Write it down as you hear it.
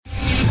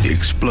The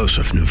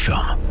explosive new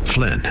film,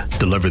 Flynn,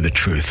 deliver the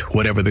truth,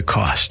 whatever the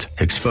cost,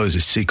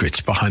 exposes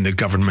secrets behind the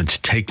government's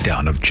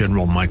takedown of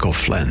General Michael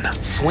Flynn.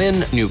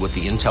 Flynn knew what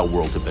the intel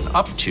world had been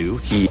up to.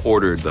 He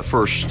ordered the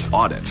first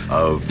audit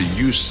of the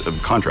use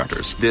of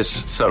contractors.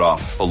 This set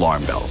off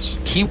alarm bells.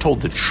 He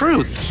told the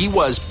truth. He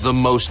was the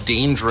most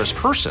dangerous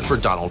person for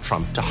Donald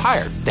Trump to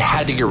hire. They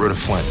had to get rid of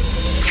Flynn.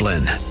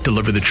 Flynn,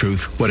 deliver the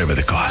truth, whatever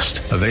the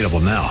cost. Available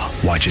now.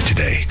 Watch it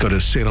today. Go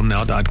to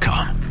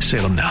salemnow.com.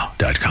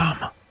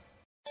 salemnow.com.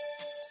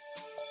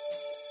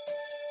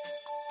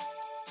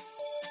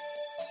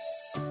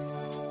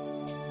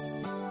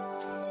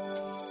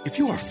 If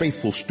you are a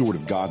faithful steward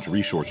of God's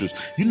resources,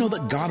 you know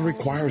that God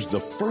requires the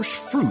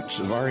first fruits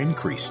of our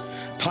increase.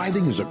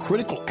 Tithing is a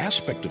critical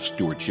aspect of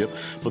stewardship,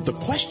 but the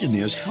question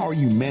is, how are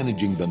you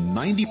managing the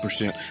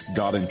 90%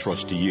 God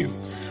entrusts to you?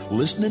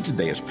 Listen in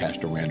today as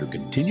Pastor Rander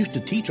continues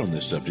to teach on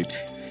this subject.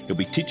 He'll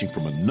be teaching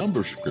from a number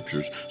of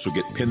scriptures, so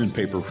get pen and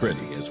paper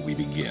ready as we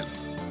begin.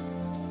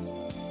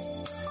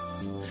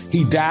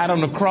 He died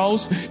on the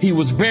cross. He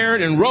was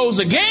buried and rose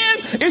again.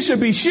 It should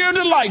be sheer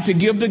delight to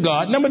give to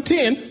God. Number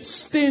 10,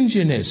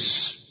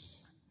 stinginess.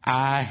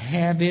 I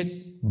have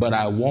it, but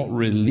I won't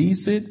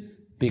release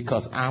it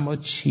because I'm a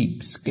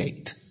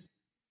cheapskate.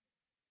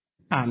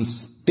 I'm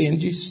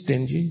stingy.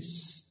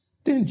 It's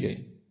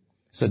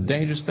a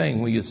dangerous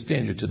thing when you're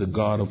stingy to the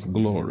God of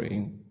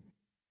glory.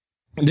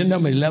 And then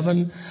number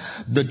 11,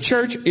 the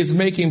church is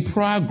making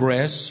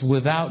progress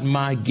without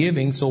my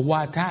giving, so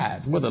why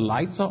tithe? Well, the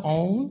lights are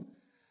on.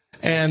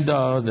 And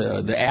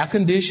the air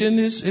condition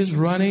is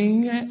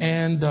running,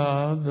 and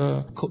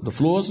the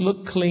floors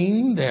look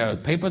clean. There are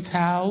paper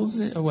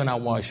towels when I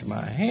wash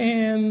my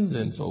hands,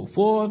 and so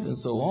forth and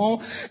so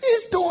on.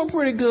 It's doing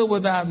pretty good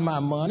without my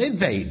money.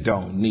 They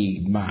don't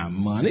need my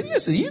money.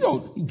 Listen, you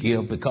don't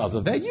give because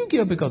of that. You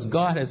give because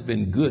God has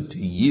been good to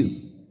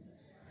you.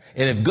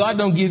 And if God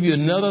don't give you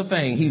another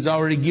thing, He's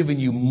already given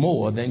you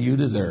more than you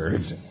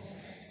deserved.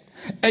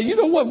 And you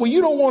know what? When you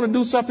don't want to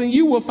do something,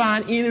 you will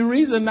find any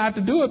reason not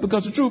to do it,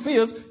 because the truth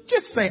is,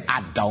 just say,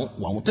 I don't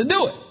want to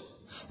do it.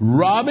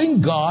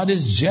 Robbing God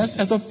is just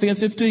as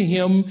offensive to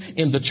Him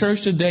in the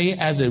church today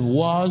as it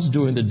was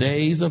during the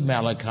days of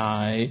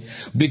Malachi,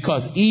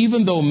 because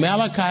even though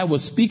Malachi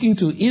was speaking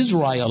to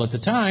Israel at the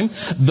time,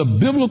 the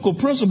biblical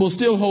principle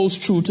still holds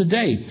true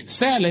today.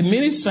 Sadly,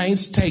 many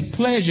saints take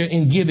pleasure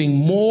in giving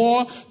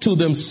more to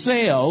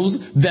themselves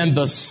than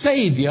the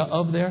Savior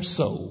of their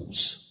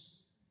souls.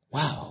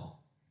 Wow.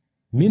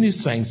 Many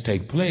saints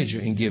take pleasure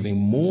in giving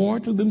more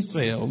to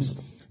themselves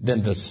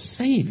than the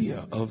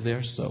Savior of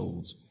their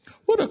souls.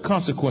 What are the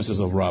consequences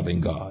of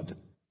robbing God?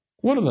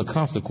 What are the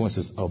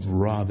consequences of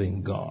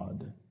robbing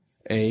God?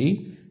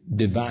 A,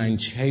 divine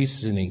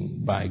chastening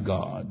by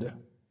God.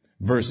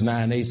 Verse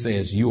 9a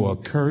says, you are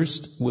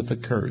cursed with a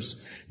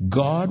curse.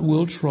 God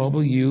will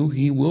trouble you.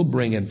 He will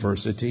bring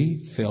adversity,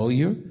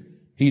 failure.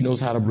 He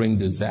knows how to bring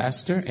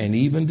disaster and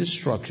even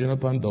destruction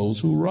upon those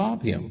who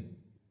rob Him.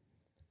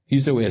 You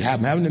say, well, it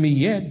hasn't happened to me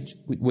yet.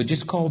 We'll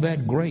just call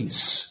that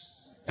grace.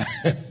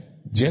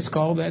 Just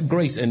call that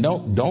grace. And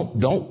don't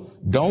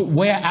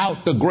wear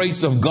out the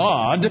grace of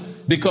God,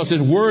 because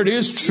His word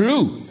is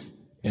true.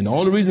 And the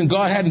only reason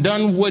God hadn't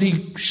done what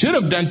He should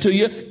have done to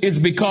you is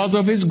because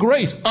of His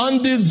grace.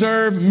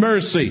 Undeserved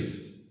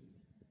mercy.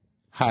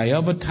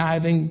 However,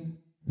 tithing,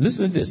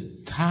 listen to this,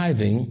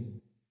 tithing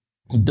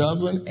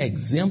doesn't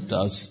exempt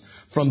us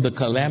from the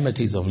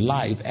calamities of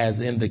life,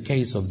 as in the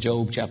case of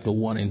Job chapter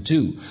 1 and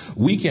 2.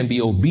 We can be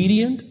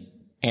obedient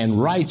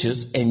and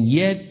righteous and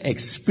yet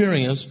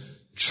experience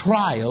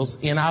trials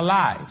in our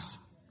lives.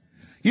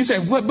 You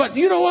say, but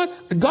you know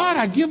what? God,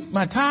 I give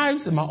my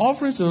tithes and my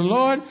offerings to the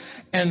Lord,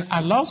 and I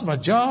lost my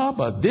job,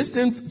 or this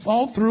didn't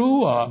fall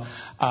through, or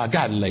I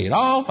got laid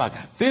off, I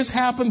got this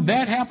happened,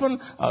 that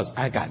happened,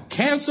 I got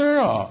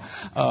cancer, or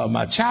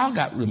my child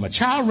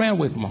ran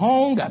away from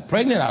home, got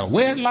pregnant out of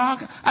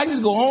wedlock. I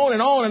just go on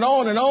and on and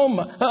on and on.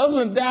 My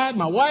husband died,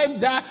 my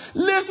wife died.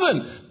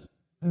 Listen,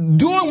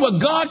 doing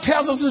what God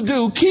tells us to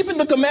do, keeping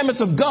the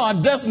commandments of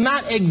God, does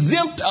not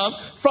exempt us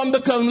from the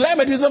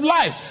calamities of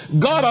life.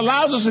 God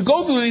allows us to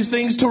go through these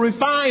things to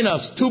refine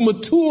us, to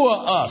mature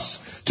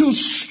us, to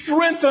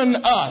strengthen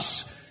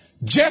us.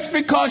 Just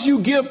because you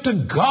give to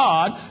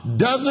God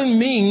doesn't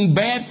mean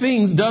bad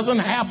things doesn't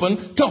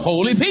happen to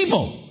holy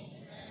people.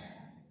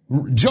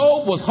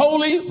 Job was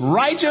holy,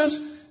 righteous,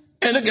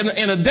 and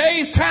in a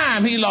day's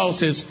time, he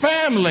lost his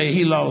family,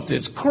 he lost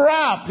his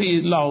crop, he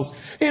lost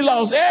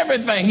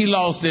everything, he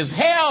lost his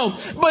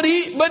health, but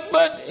he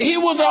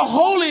was a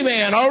holy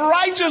man, a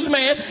righteous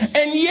man,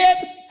 and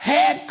yet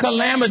had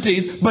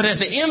calamities. But at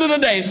the end of the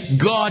day,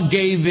 God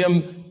gave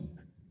him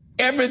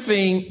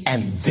everything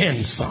and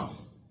then some.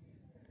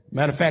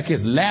 Matter of fact,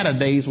 his latter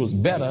days was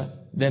better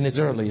than his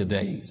earlier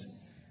days.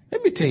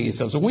 Let me tell you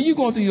something. So when you're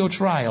going through your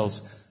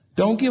trials,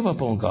 don't give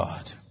up on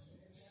God.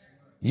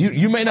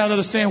 You may not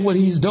understand what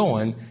He's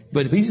doing.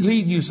 But if he's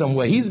leading you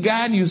somewhere, he's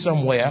guiding you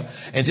somewhere,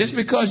 and just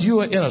because you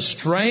are in a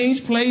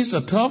strange place,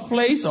 a tough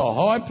place, or a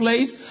hard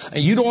place,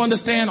 and you don't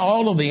understand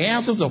all of the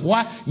answers of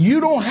why, you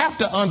don't have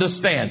to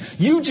understand.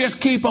 You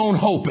just keep on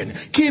hoping,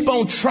 keep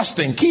on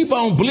trusting, keep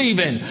on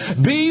believing.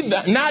 Be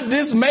not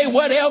dismayed,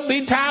 whatever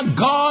betide,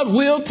 God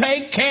will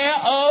take care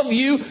of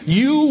you.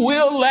 You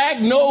will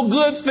lack no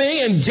good thing,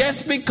 and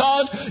just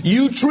because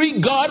you treat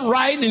God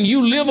right and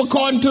you live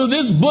according to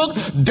this book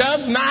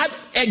does not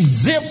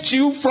exempt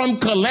you from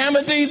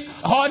calamities,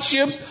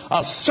 hardships,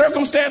 or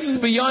circumstances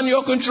beyond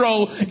your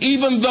control,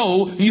 even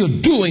though you're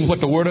doing what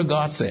the Word of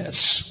God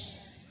says.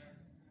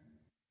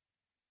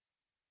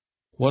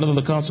 What are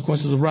the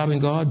consequences of robbing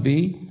God?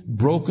 B,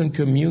 broken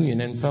communion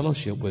and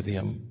fellowship with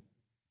Him.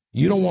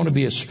 You don't want to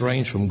be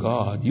estranged from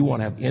God. You want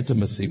to have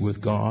intimacy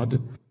with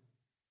God.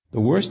 The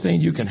worst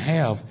thing you can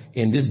have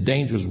in this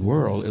dangerous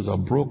world is a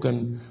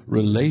broken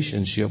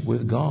relationship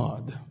with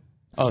God.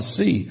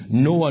 C,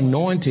 no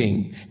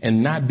anointing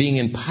and not being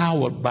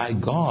empowered by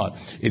God.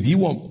 If you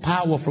want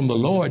power from the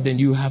Lord, then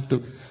you have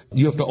to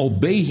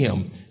obey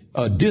Him.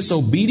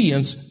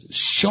 Disobedience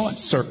short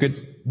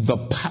circuits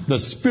the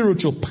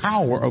spiritual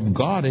power of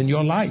God in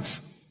your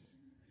life.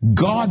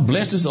 God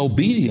blesses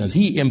obedience.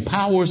 He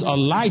empowers a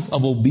life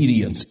of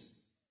obedience.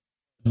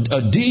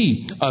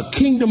 D,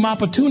 kingdom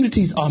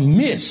opportunities are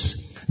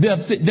missed. There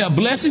are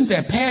blessings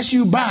that pass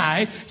you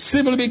by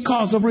simply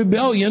because of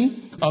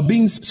rebellion or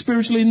being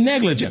spiritually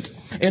negligent.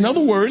 In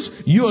other words,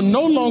 you are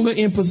no longer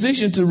in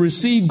position to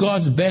receive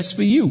God's best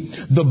for you.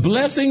 The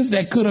blessings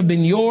that could have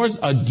been yours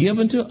are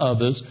given to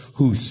others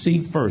who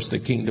seek first the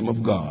kingdom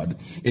of God.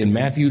 In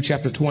Matthew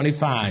chapter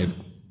 25,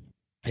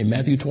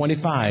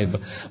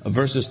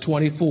 verses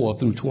 24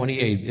 through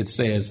 28, it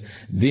says,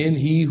 "Then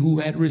he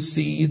who had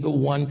received the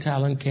 1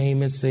 talent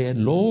came and said,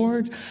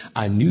 'Lord,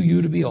 I knew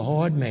you to be a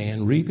hard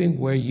man, reaping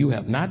where you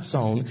have not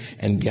sown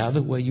and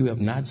gathered where you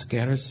have not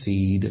scattered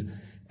seed.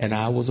 And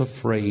I was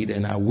afraid,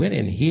 and I went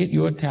and hid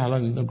your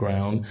talent in the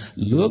ground.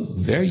 Look,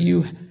 there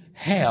you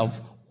have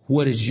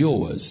what is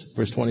yours.'"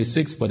 Verse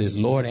 26, "But his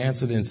Lord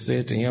answered and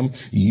said to him,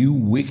 'You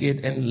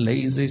wicked and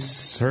lazy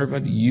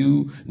servant,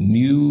 you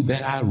knew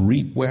that I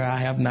reap where I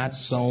have not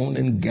sown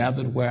and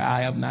gathered where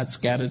I have not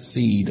scattered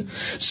seed.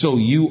 So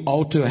you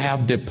ought to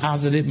have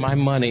deposited my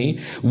money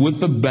with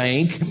the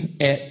bank,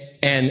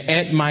 and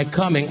at my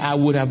coming I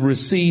would have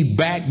received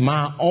back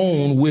my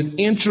own with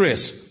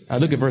interest.'" Now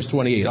look at verse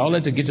 28. All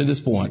that to get to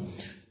this point.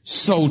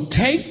 "So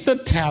take the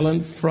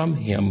talent from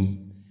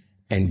him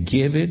and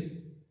give it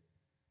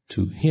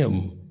to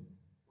him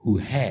who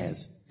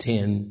has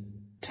 10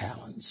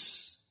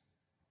 talents.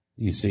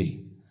 You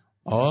see,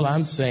 all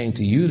I'm saying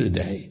to you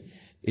today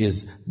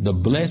is the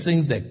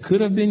blessings that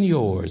could have been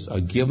yours are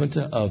given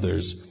to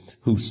others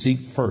who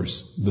seek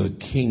first the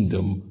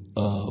kingdom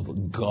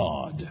of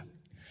God.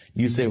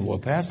 You say, "Well,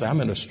 Pastor,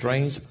 I'm in a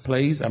strange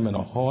place. I'm in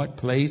a hard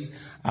place.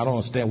 I don't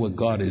understand what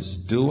God is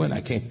doing.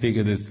 I can't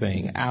figure this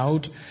thing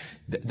out."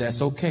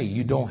 That's okay.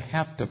 You don't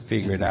have to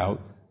figure it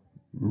out.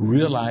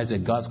 Realize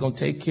that God's going to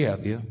take care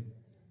of you.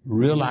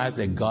 Realize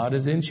that God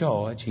is in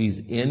charge. He's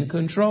in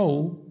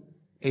control,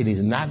 and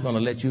He's not going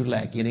to let you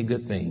lack any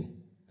good thing.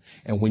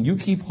 And when you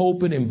keep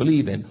hoping and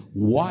believing,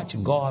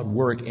 watch God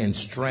work in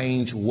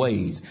strange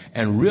ways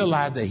and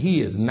realize that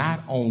He is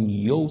not on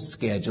your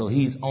schedule.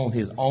 He's on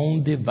His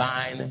own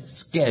divine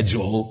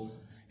schedule,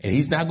 and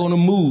He's not going to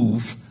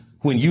move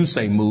when you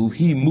say move.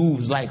 He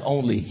moves like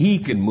only He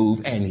can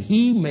move, and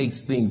He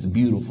makes things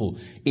beautiful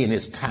in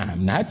His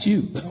time, not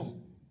you.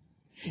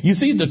 You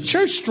see, the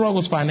church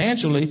struggles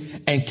financially,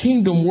 and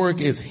kingdom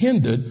work is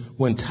hindered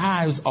when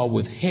tithes are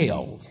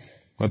withheld.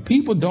 When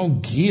people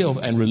don't give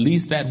and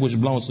release that which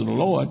belongs to the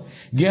Lord,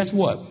 guess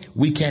what?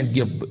 We can't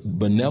give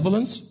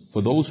benevolence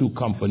for those who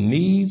come for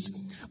needs,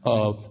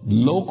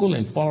 local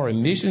and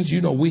foreign missions.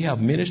 You know, we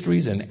have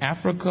ministries in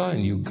Africa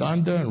and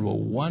Uganda and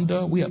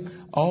Rwanda. We have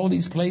all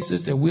these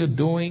places that we're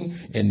doing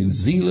in New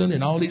Zealand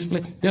and all these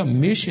places. There are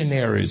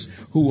missionaries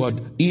who are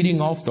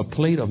eating off the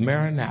plate of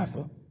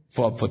Maranatha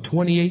for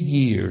 28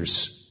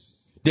 years.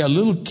 There are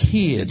little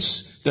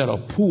kids that are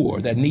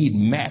poor that need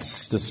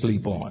mats to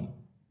sleep on.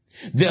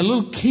 There are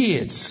little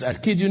kids, I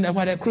kid you not,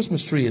 why that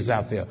Christmas tree is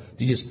out there.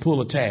 You just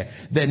pull a tag,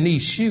 that need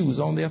shoes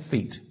on their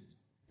feet.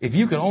 If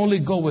you can only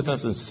go with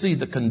us and see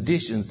the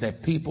conditions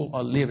that people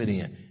are living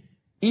in.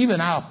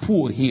 Even our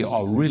poor here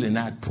are really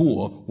not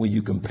poor when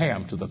you compare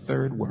them to the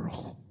third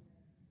world.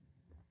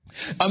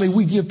 I mean,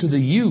 we give to the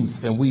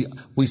youth, and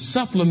we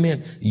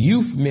supplement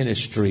youth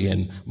ministry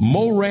and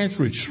Mo Ranch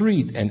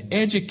retreat and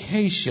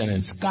education,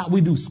 and we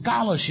do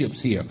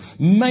scholarships here,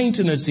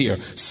 maintenance here,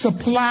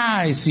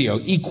 supplies here,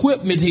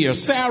 equipment here,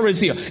 salaries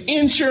here,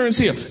 insurance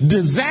here,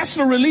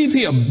 disaster relief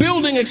here,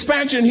 building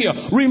expansion here,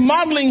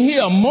 remodeling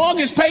here,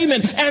 mortgage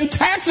payment and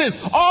taxes,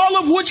 all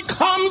of which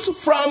comes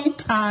from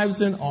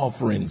tithes and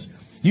offerings.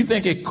 You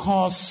think it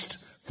costs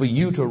for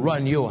you to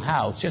run your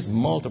house? Just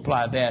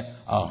multiply that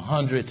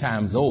 100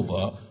 times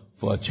over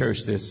for a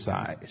church this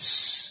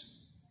size.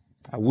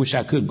 I wish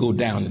I could go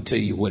down and tell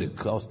you what it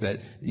costs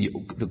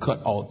to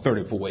cut all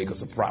 34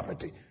 acres of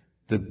property.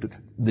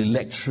 the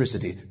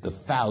electricity, the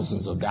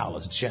thousands of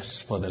dollars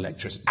just for the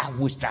electricity. I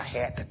wished I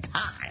had the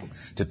time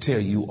to tell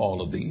you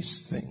all of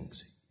these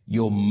things.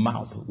 Your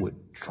mouth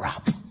would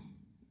drop.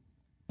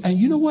 And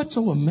you know what's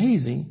so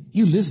amazing?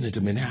 You listening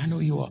to me now, I know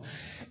you are,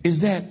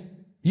 is that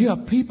you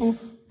have people.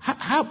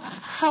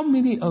 How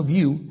many of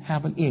you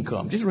have an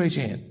income? Just raise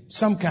your hand.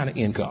 Some kind of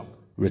income.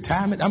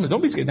 Retirement. I mean,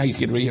 don't be scared. Now you're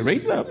getting ready to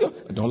raise.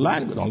 Don't lie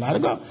to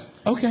God.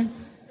 Okay.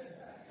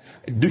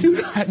 Do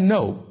you not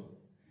know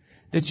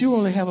that you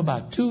only have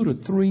about 2 to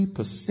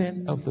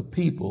 3% of the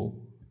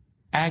people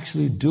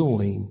actually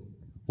doing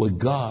what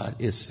God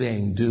is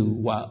saying do,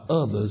 while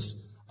others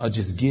are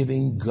just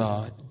giving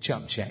God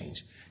chump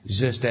change? It's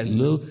just that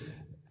little.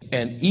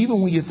 And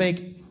even when you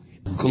think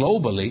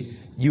globally,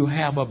 you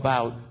have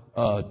about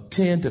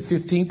 10 to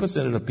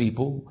 15% of the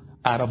people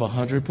out of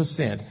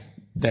 100%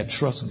 that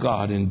trust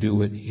God and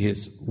do it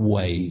His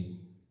way.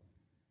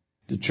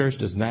 The church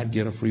does not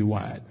get a free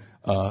ride.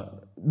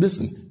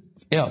 Listen,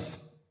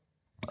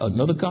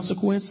 another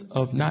consequence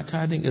of not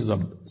tithing is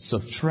a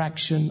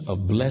subtraction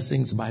of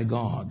blessings by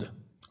God.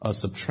 A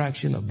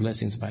subtraction of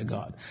blessings by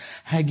God.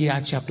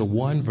 Haggai chapter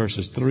 1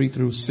 verses 3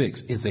 through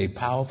 6 is a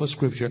powerful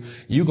scripture.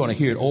 You're going to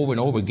hear it over and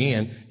over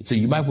again. So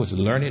you might want to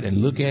learn it and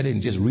look at it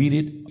and just read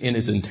it in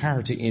its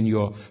entirety in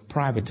your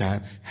private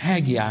time.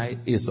 Haggai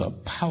is a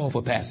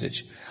powerful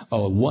passage.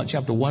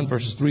 Chapter 1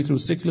 verses 3 through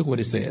 6. Look what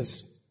it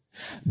says.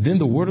 Then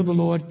the word of the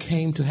Lord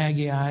came to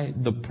Haggai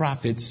the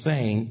prophet,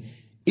 saying,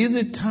 is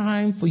it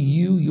time for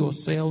you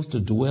yourselves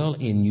to dwell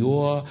in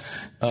your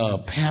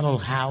panel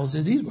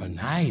houses? These were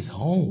nice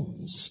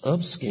homes,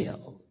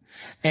 upscale.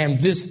 And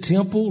this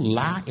temple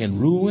lie in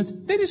ruins.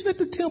 They just let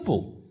the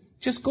temple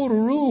just go to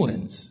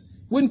ruins.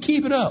 Wouldn't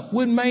keep it up.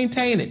 Wouldn't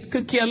maintain it.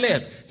 Could care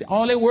less.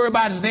 All they worry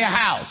about is their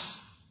house.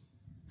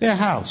 Their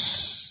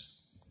house.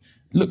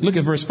 Look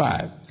at verse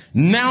 5.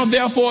 Now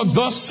therefore,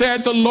 thus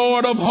said the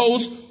Lord of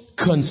hosts,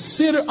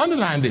 consider,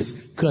 underline this,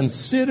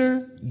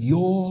 consider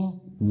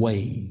your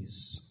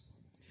ways.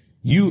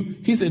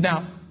 He said,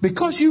 now,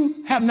 because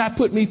you have not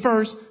put me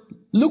first,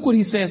 look what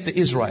he says to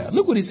Israel.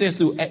 Look what he says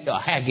to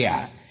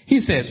Haggai.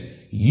 He says,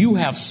 you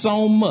have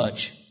sown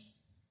much,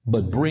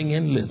 but bring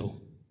in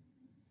little.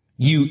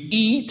 You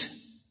eat,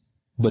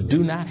 but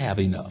do not have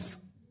enough.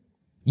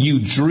 You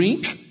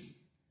drink,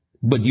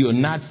 but you are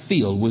not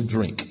filled with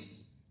drink.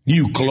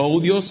 You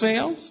clothe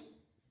yourselves,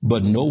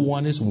 but no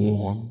one is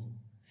warm.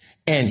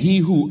 And he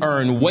who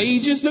earn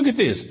wages, look at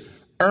this,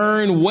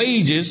 earn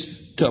wages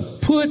to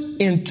put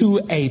into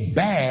a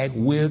bag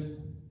with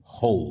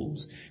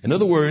holes. In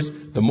other words,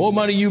 the more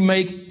money you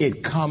make,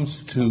 it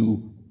comes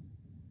to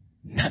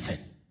nothing.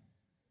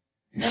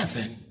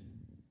 Nothing.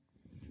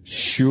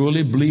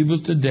 Surely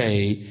believers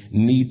today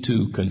need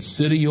to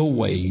consider your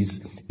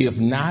ways. If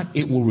not,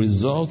 it will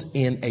result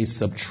in a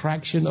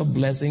subtraction of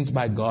blessings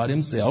by God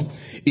Himself.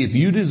 If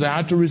you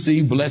desire to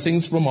receive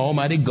blessings from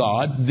Almighty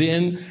God,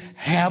 then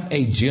have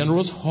a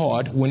generous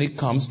heart when it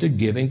comes to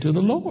giving to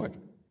the Lord.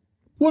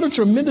 What a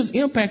tremendous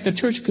impact the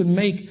church could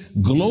make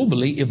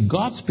globally if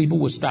God's people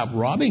would stop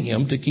robbing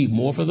Him to keep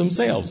more for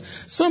themselves.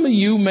 Some of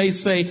you may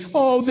say,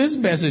 oh, this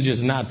message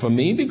is not for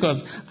me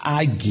because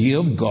I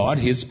give God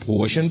His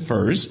portion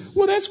first.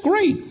 Well, that's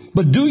great.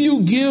 But do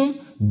you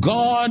give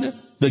God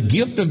the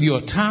gift of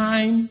your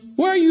time?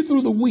 Where are you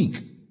through the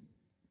week?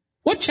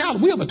 What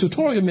child? We have a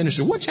tutorial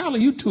ministry. What child are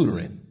you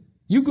tutoring?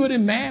 You good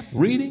in math,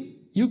 reading?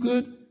 You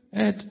good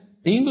at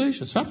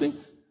English or something?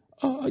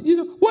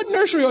 What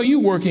nursery are you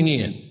working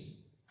in?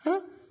 Huh?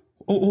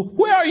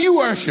 Where are you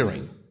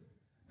ushering?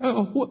 Where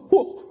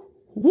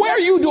are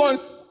you doing?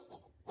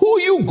 Who are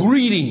you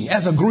greeting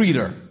as a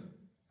greeter?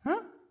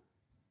 Huh?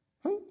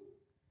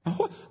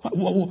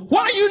 Why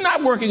are you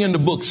not working in the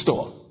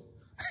bookstore?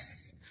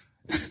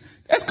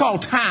 That's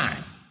called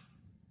time.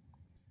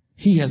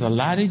 He has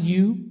allotted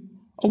you.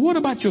 Or what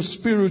about your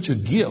spiritual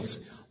gifts?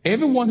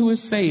 Everyone who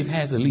is saved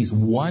has at least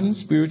one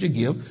spiritual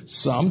gift,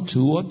 some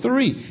 2 or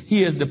 3.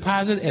 He has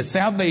deposited at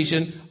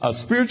salvation a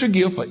spiritual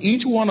gift for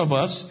each one of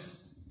us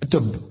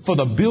for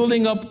the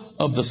building up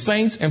of the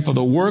saints and for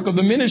the work of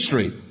the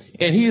ministry.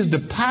 And He has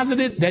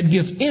deposited that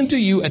gift into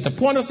you at the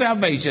point of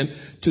salvation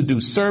to do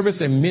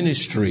service and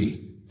ministry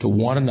to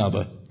one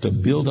another, to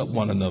build up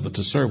one another,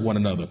 to serve one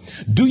another.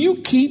 Do you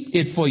keep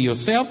it for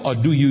yourself or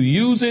do you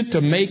use it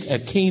to make a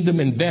kingdom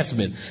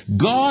investment?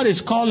 God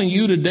is calling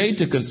you today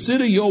to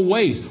consider your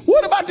ways.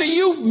 What about the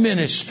youth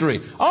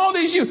ministry? All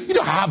these youth, you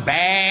know how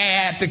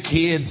bad the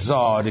kids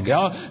are.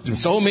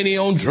 So many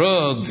on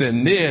drugs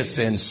and this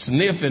and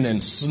sniffing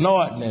and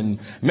snorting and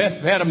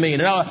methamphetamine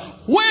and all.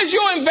 Where's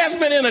your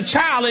investment in a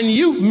child in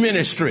youth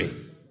ministry?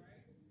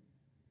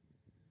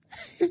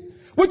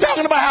 We're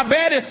talking about how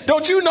bad it is.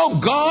 Don't you know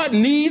God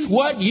needs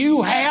what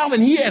you have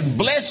and He has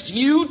blessed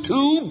you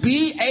to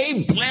be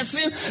a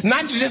blessing?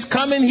 Not to just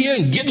come in here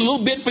and get a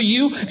little bit for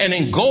you and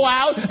then go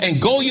out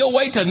and go your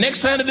way to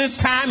next Sunday this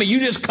time and you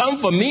just come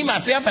for me,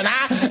 myself, and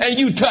I, and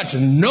you touch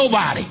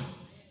nobody.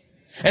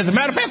 As a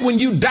matter of fact, when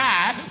you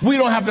die, we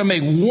don't have to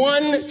make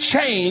one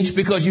change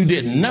because you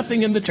did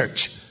nothing in the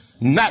church.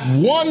 Not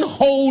one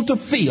hole to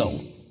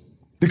fill.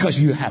 because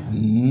you have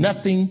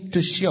nothing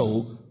to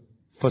show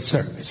for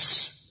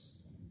service.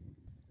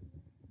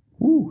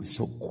 Ooh, it's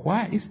so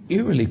quiet. It's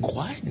eerily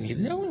quiet in here.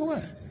 You know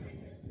what?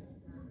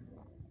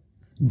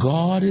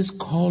 God is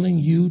calling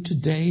you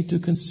today to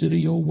consider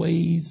your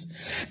ways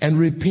and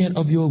repent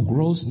of your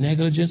gross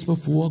negligence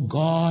before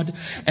God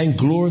and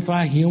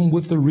glorify Him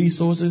with the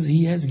resources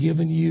He has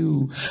given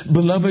you.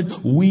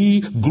 Beloved,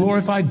 we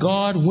glorify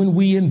God when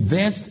we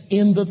invest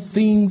in the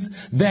things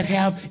that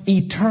have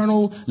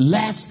eternal,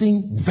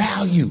 lasting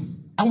value.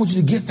 I want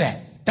you to get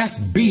that. That's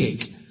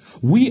big.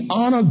 We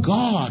honor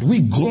God. We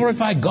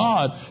glorify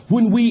God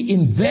when we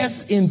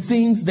invest in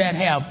things that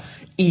have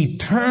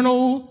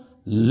eternal,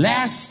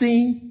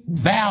 lasting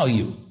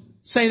value.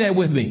 Say that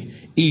with me.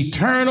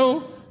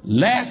 Eternal,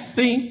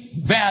 lasting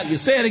value.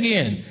 Say it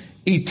again.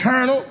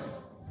 Eternal.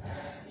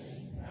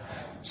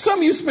 Some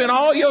of you spend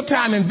all your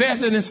time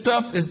investing in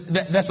stuff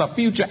that's a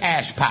future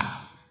ash pile.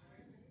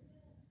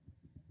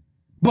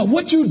 But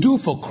what you do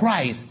for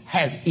Christ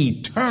has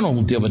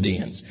eternal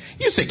dividends.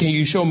 You say, can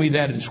you show me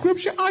that in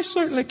Scripture? I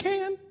certainly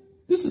can.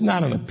 This is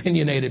not an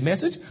opinionated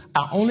message.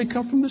 I only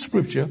come from the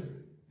Scripture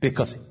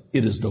because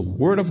it is the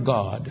Word of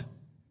God.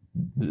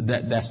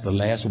 That's the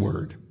last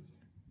word.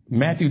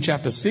 Matthew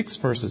chapter 6,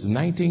 verses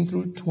 19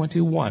 through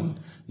 21.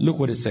 Look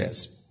what it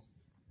says.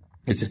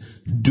 It says,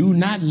 do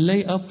not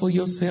lay up for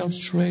yourselves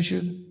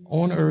treasure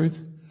on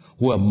earth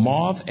where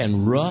moth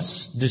and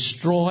rust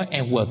destroy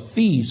and where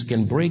thieves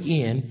can break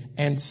in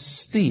and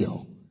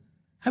steal.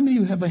 How many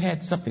of you have ever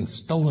had something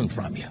stolen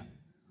from you?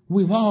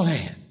 We've all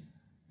had.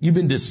 You've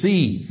been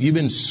deceived. You've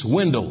been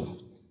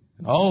swindled.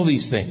 All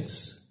these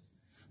things.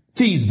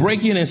 Thieves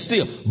break in and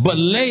steal. But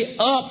lay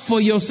up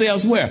for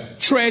yourselves where?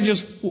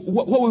 Treasures.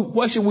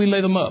 What should we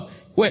lay them up?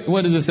 What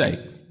does it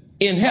say?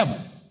 In heaven.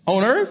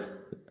 On earth?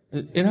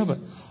 In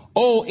heaven.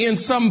 Oh, in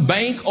some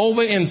bank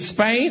over in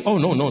Spain? Oh,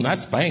 no, not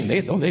Spain.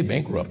 They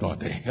bankrupt,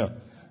 aren't they?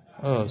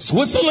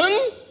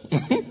 Switzerland?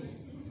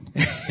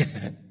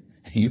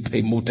 You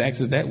pay more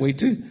taxes that way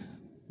too.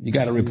 You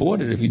got to report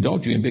it. If you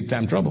don't, you're in big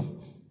time trouble.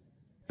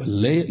 But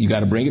you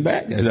got to bring it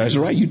back. That's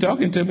right. You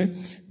talking to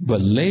me.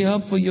 But lay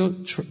up for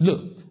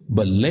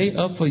lay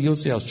up for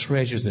yourselves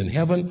treasures in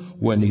heaven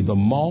where neither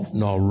moth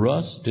nor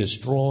rust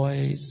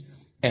destroys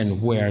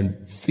and where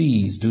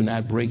thieves do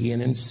not break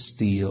in and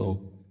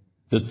steal.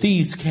 The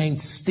thieves can't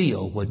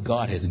steal what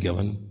God has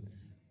given.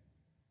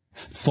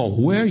 For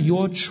where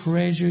your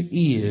treasure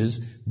is,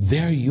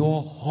 there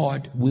your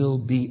heart will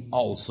be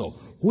also.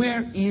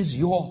 Where is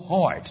your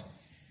heart?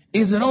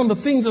 Is it on the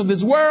things of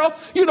this world?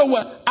 You know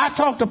what? I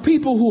talk to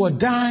people who are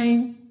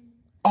dying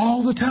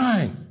all the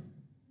time.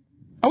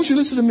 I want you to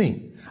listen to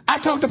me. I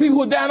talk to people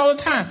who are dying all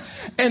the time.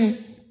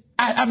 And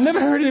I've never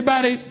heard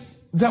anybody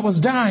that was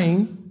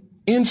dying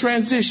in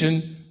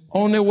transition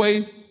on their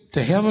way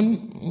to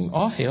heaven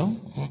or hell.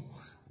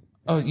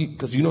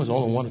 Because you know it's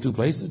only one or two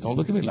places. Don't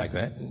look at me like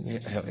that.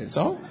 It's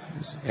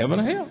heaven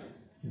or hell.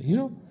 You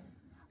know,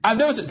 I've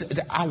never said,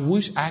 I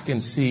wish I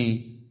can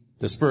see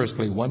the Spurs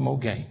play one more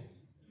game.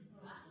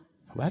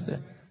 How about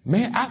that?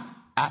 Man,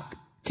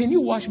 can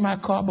you wash my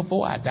car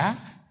before I die?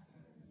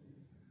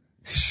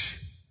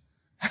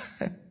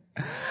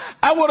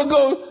 I want to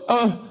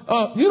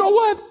go, you know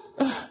what?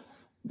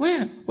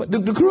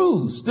 The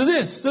cruise, to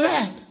this, to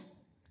that.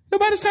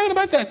 Nobody's talking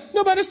about that.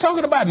 Nobody's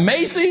talking about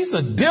Macy's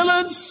or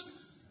Dillard's.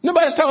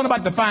 Nobody's talking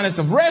about the finest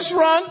of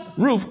restaurant,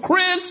 Ruth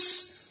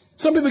Chris.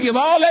 Some people give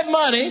all that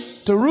money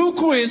to Ruth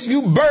Chris.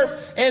 You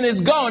burp and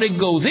it's gone. It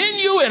goes in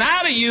you and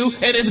out of you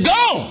and it's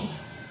gone.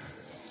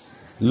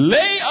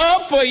 Lay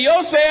up for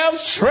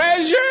yourselves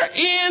treasure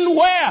in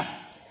where?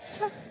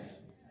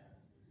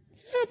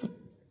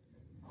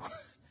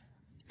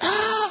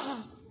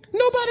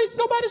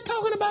 Nobody's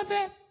talking about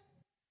that.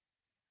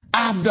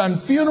 I've done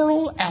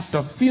funeral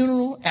after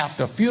funeral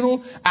after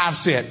funeral. I've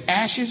said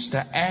ashes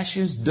to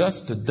ashes,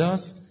 dust to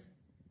dust,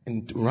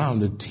 and around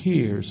the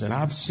tears. And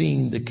I've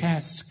seen the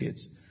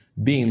caskets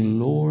being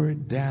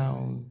lowered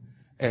down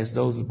as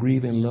those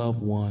grieving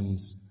loved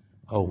ones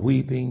are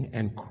weeping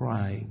and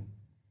crying.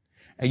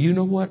 And you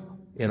know what?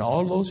 In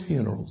all those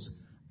funerals,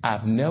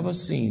 I've never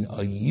seen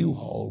a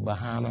U-Haul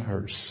behind a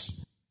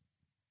hearse.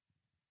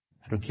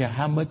 I don't care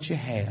how much you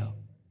have,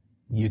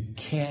 you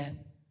can't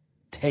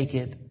take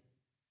it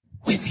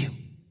with you.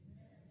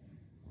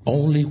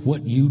 Only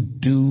what you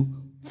do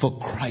for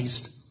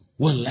Christ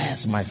will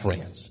last, my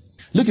friends.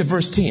 Look at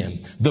verse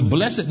 10. The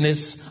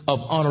blessedness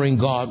of honoring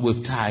God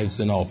with tithes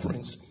and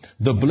offerings.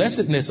 The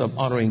blessedness of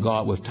honoring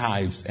God with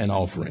tithes and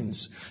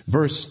offerings.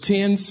 Verse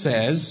 10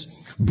 says,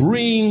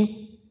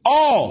 bring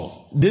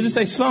all. Did it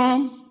say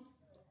some?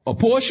 A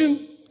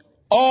portion?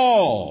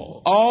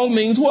 All. All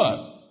means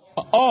what?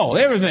 All,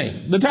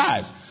 everything, the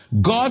tithes.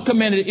 God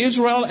commanded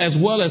Israel as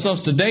well as us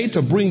today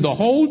to bring the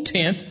whole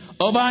tenth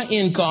of our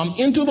income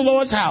into the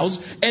Lord's house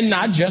and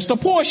not just a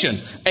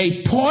portion.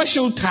 A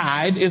partial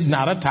tithe is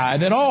not a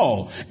tithe at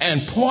all.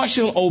 And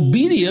partial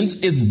obedience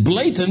is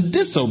blatant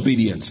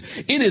disobedience.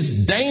 It is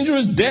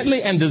dangerous,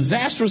 deadly, and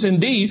disastrous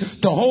indeed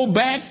to hold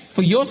back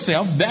for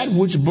yourself that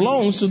which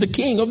belongs to the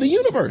King of the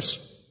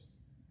universe.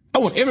 I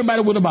want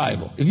everybody with a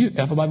Bible. If you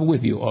have a Bible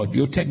with you or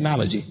your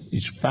technology,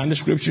 you should find the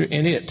scripture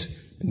in it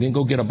and then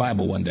go get a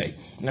Bible one day.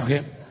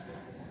 Okay?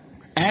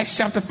 Acts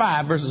chapter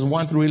 5, verses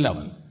 1 through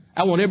 11.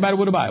 I want everybody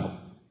with a Bible.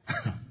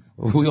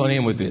 We're going to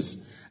end with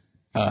this.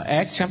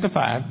 Acts chapter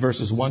 5,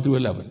 verses 1 through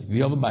 11. If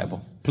you have a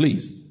Bible,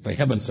 please, for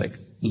heaven's sake,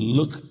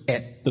 look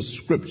at the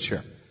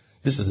scripture.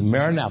 This is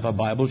Maranatha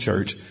Bible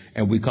Church,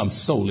 and we come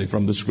solely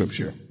from the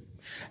scripture.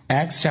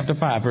 Acts chapter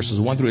 5,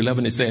 verses 1 through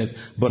 11, it says,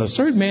 but a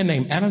certain man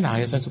named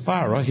Ananias and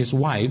Sapphira, his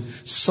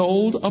wife,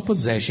 sold a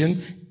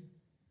possession,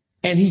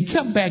 and he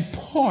kept back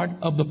part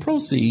of the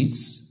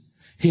proceeds,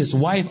 his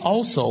wife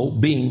also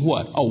being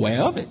what?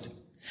 Aware of it,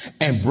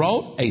 and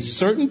brought a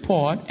certain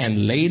part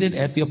and laid it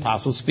at the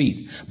apostles'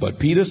 feet. But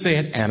Peter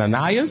said,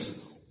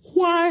 Ananias,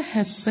 why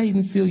has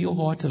Satan filled your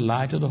heart to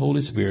lie to the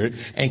Holy Spirit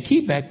and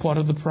keep back part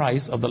of the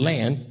price of the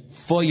land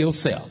for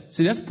yourself?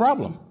 See, that's the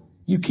problem.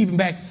 You keep it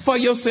back for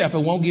yourself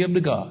and won't give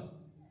to God.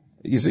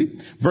 You see?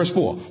 Verse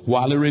 4,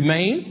 while it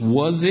remained,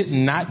 was it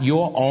not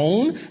your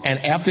own?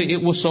 And after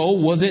it was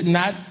sold, was it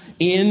not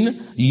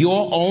in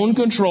your own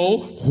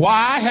control?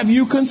 Why have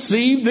you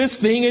conceived this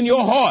thing in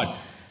your heart?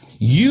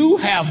 You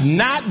have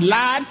not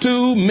lied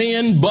to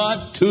men,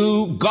 but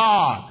to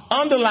God.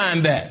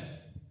 Underline that.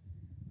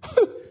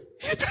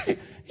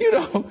 You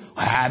know,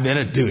 I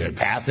better do it.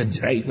 Pastor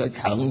Draper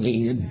told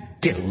me to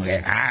do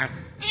it.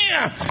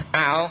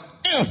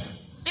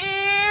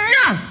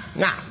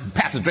 Now,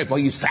 Pastor Draper, are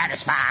you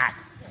satisfied?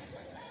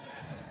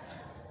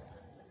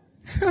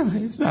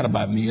 It's not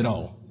about me at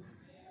all.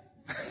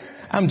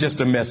 I'm just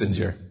a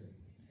messenger.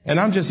 And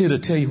I'm just here to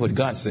tell you what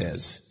God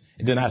says.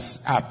 And then I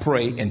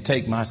pray and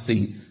take my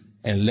seat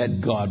and let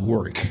God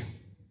work.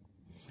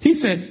 He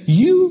said,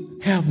 you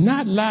have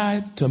not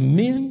lied to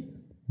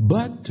men,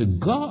 but to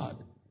God.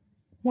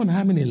 I wonder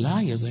how many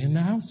liars are in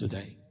the house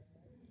today.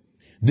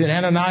 Then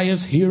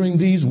Ananias, hearing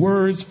these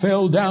words,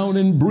 fell down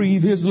and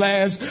breathed his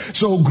last.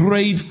 So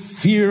great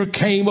fear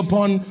came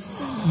upon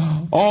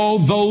all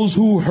those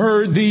who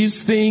heard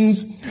these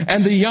things.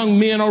 And the young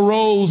men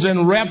arose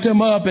and wrapped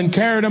him up and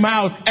carried him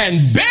out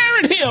and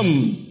buried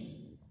him.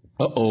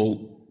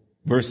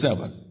 Verse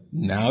 7.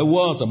 Now it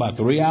was about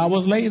 3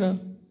 hours later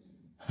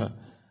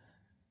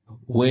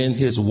when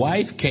his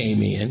wife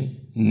came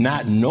in,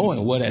 not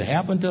knowing what had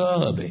happened to her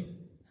hubby.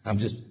 I'm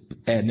just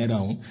adding it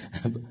on.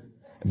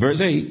 Verse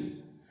 8.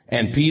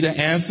 And Peter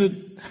answered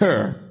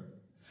her,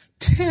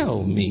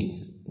 tell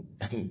me,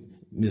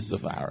 Miss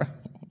Sapphira,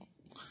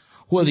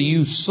 whether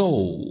you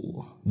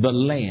sold the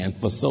land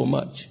for so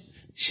much.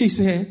 She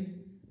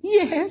said,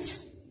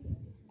 yes,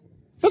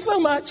 for so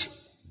much.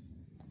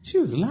 She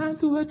was lying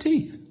through her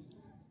teeth.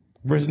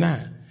 Verse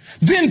 9.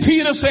 Then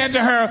Peter said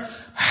to her,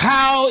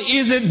 how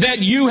is it that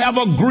you have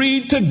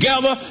agreed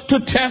together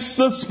to test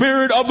the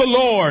Spirit of the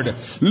Lord?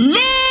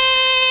 Look!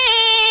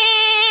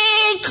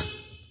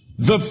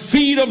 The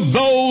feet of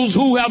those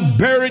who have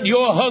buried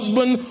your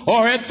husband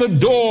are at the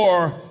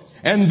door,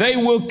 and they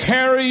will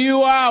carry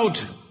you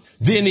out.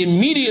 Then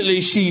immediately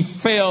she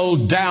fell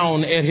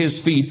down at his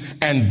feet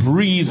and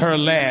breathed her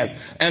last.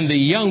 And the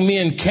young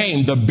men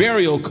came, the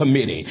burial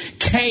committee,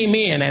 came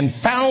in and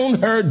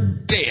found her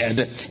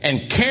dead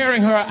and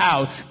carrying her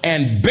out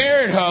and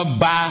buried her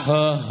by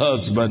her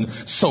husband.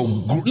 So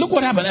look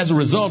what happened as a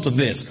result of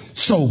this.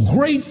 So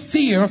great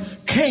fear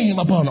came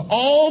upon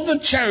all the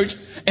church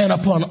and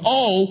upon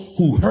all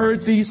who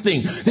heard these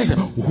things. They said,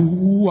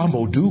 ooh, I'm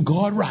going to do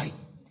God right.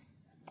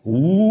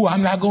 Ooh,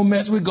 I'm not going to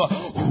mess with God.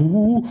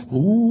 Ooh.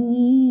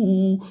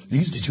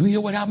 Did you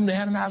hear what happened to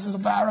Ananias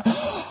and Sapphira?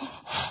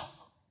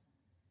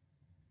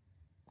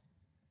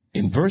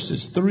 In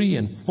verses 3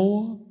 and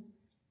 4,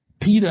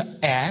 Peter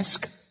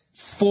asked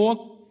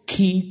 4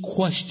 key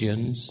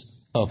questions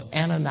of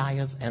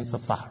Ananias and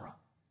Sapphira.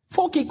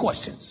 4 key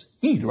questions.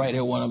 You need to write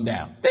every one of them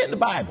down. They're in the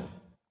Bible.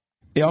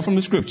 They are from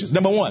the scriptures.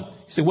 Number 1. You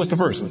say, what's the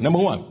first one? Number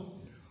 1.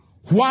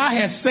 Why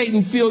has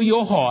Satan filled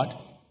your heart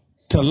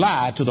to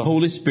lie to the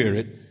Holy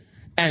Spirit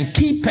and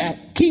keep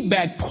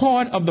back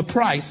part of the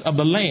price of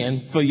the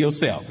land for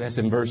yourself? That's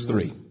in verse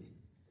 3.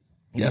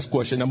 That's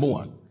question number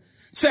 1.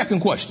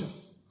 Second question.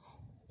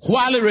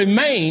 While it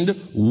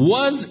remained,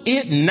 was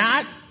it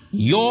not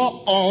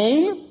your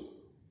own?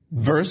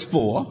 Verse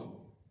 4.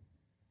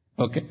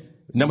 Okay.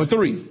 Number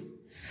 3.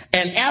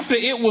 And after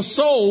it was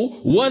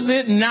sold, was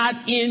it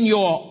not in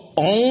your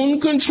own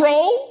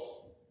control?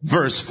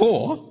 Verse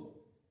 4.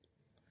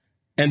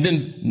 And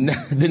then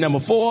number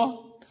 4.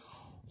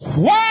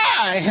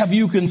 Why have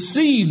you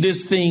conceived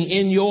this thing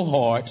in your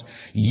heart?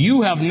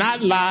 You have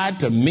not lied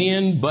to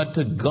men, but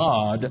to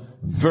God.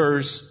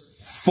 Verse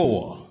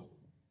 4.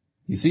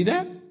 You see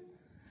that?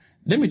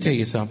 Let me tell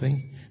you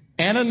something.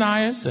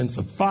 Ananias and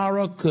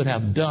Sapphira could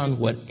have done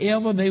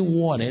whatever they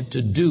wanted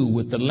to do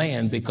with the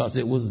land because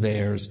it was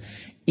theirs.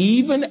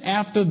 Even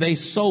after they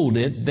sold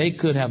it, they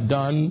could have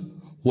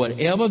done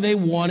whatever they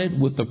wanted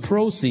with the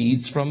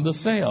proceeds from the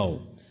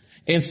sale.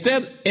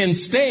 Instead,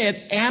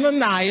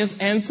 Ananias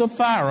and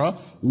Sapphira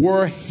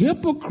were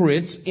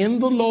hypocrites in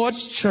the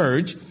Lord's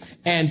church,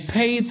 and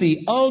paid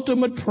the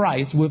ultimate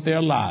price with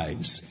their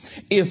lives.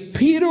 If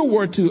Peter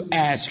were to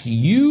ask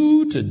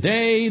you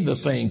today the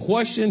same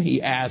question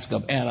he asked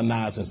of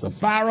Ananias and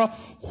Sapphira,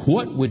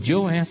 what would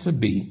your answer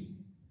be?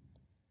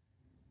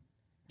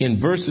 In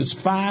verses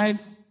 5a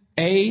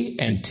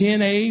and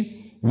 10a,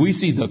 we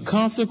see the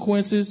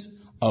consequences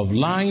of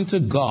lying to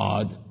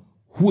God,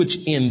 which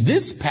in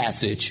this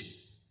passage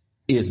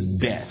is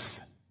death.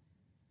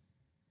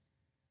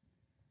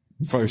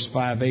 Verse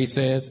 5a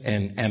says,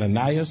 and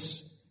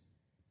Ananias,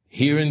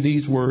 hearing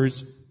these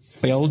words,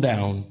 fell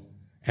down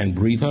and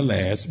breathed her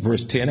last.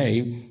 Verse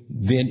 10a,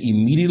 then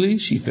immediately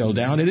she fell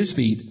down at his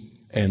feet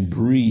and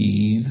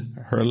breathed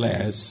her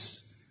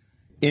last.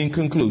 In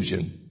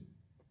conclusion,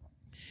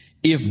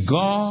 if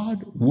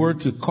God were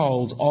to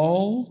cause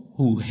all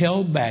who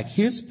held back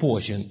his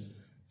portion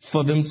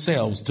for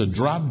themselves to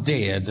drop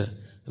dead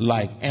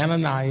like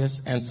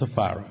Ananias and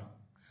Sapphira,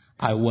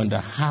 I wonder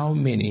how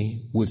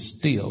many would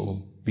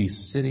still be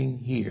sitting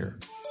here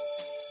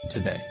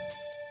today.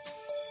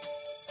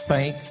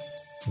 Thank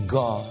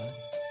God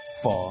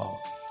for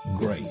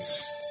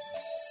grace.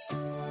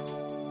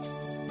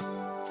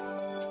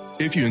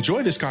 If you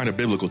enjoy this kind of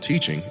biblical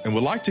teaching and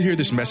would like to hear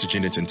this message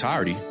in its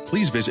entirety,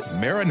 please visit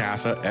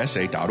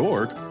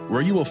MaranathaSA.org,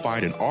 where you will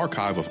find an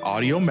archive of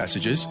audio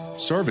messages,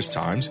 service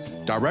times,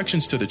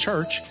 directions to the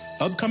church,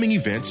 upcoming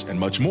events, and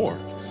much more.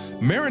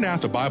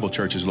 Maranatha Bible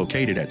Church is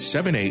located at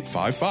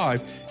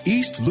 7855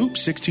 East Loop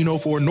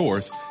 1604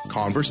 North,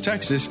 Converse,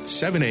 Texas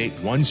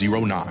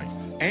 78109.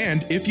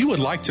 And if you would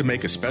like to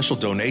make a special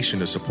donation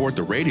to support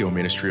the radio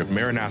ministry of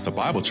Maranatha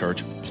Bible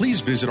Church, please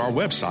visit our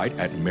website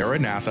at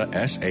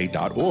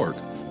MaranathaSA.org.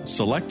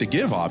 Select the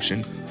Give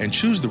option and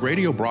choose the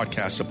Radio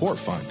Broadcast Support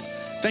Fund.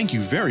 Thank you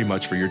very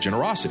much for your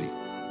generosity.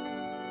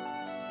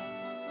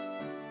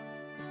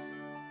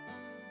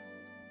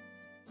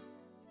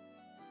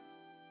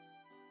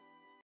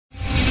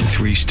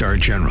 Three-star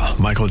General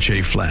Michael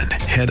J. Flynn,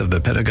 head of the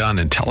Pentagon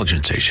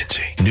Intelligence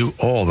Agency, knew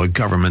all the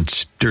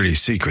government's dirty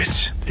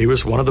secrets. He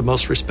was one of the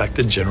most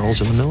respected generals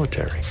in the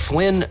military.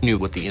 Flynn knew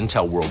what the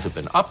intel world had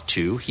been up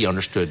to. He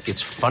understood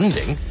its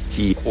funding.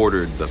 He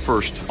ordered the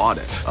first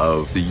audit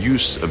of the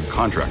use of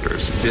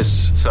contractors.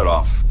 This set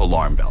off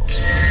alarm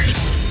bells.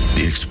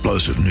 The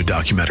explosive new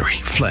documentary,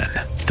 Flynn,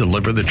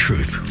 Deliver the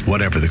Truth,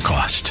 Whatever the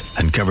Cost,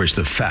 uncovers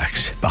the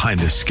facts behind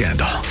this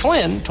scandal.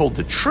 Flynn told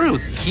the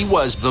truth. He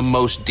was the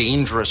most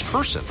dangerous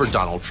person for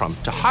Donald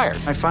Trump to hire.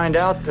 I find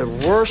out the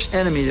worst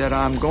enemy that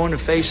I'm going to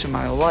face in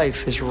my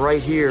life is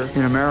right here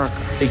in America.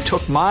 They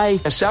took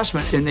my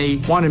assessment and they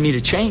wanted me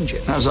to change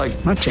it. And I was like,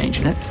 I'm not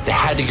changing it. They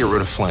had to get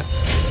rid of Flynn.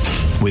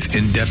 With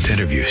in-depth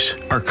interviews,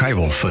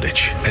 archival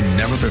footage, and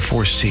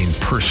never-before-seen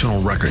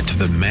personal records of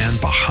the man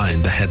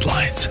behind the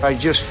headlines. I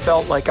just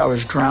felt like I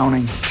was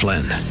drowning.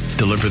 Flynn,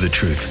 Deliver the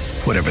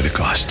Truth, Whatever the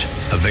Cost.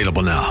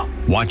 Available now.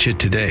 Watch it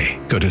today.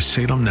 Go to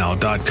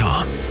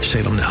salemnow.com.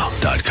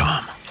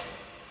 salemnow.com.